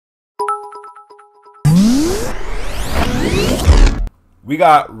We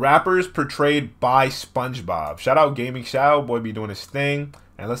got rappers portrayed by SpongeBob. Shout out Gaming Shadow, boy be doing his thing.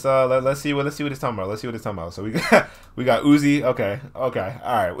 And let's see what it's talking about. Let's see what it's talking about. So we got Uzi. Okay. All right.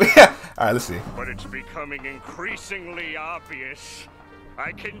 All right. Let's see. But it's becoming increasingly obvious.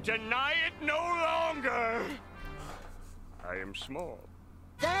 I can deny it no longer. I am small.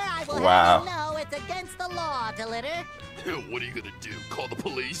 Sir, I will have you know it's against the law to litter. What are you gonna do? Call the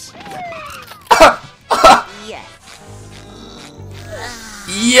police? Yes.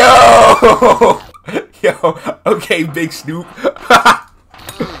 Yo. Okay, Big Snoop.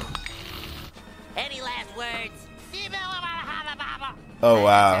 Any last words? Oh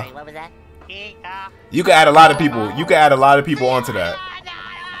wow. Sorry, what was that? You can add a lot of people. You can add a lot of people onto that.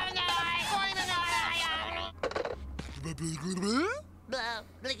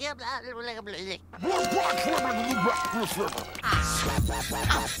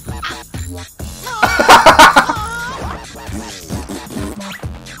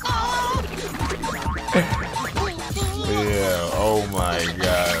 Yeah, oh my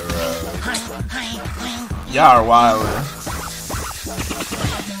god, bro. Y'all are wildin'.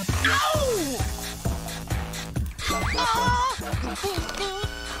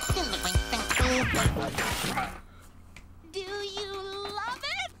 Do you love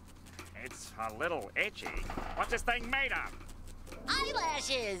it? It's a little itchy. What's this thing made of?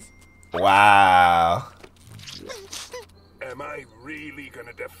 Eyelashes. Wow. Am I really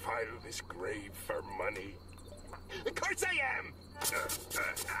gonna defile this grave for money? Of course I am!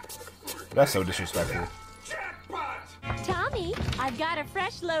 That's so disrespectful. Jackpot! Tommy, I've got a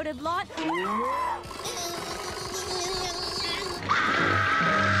fresh loaded lot.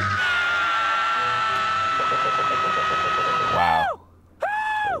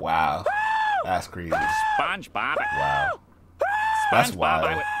 Wow. That's crazy. SpongeBob. Wow. That's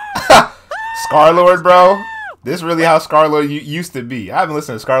wild. Star-Lord, bro. This is really how Star-Lord used to be. I haven't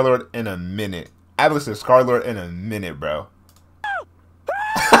listened to Star-Lord in a minute. Bro. yo,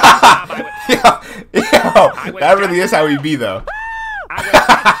 that really is how we be, though.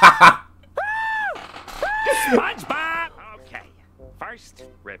 SpongeBob! Okay. First,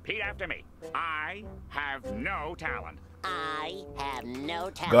 repeat after me. I have no talent. I have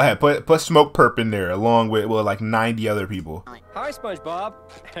no talent. Go ahead, put Smoke Perp in there, along with like 90 other people. Hi, SpongeBob.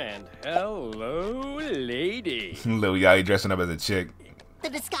 And hello, lady. Little guy dressing up as a chick. The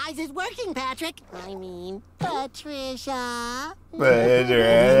disguise is working, Patrick. I mean, Patricia.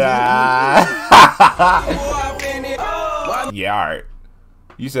 Yeah, alright.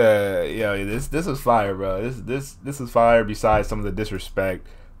 You said, yo, this was fire, bro. This is fire. Besides some of the disrespect,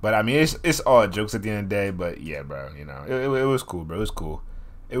 but I mean, it's all jokes at the end of the day. But yeah, bro, you know, it was cool, bro. It was cool.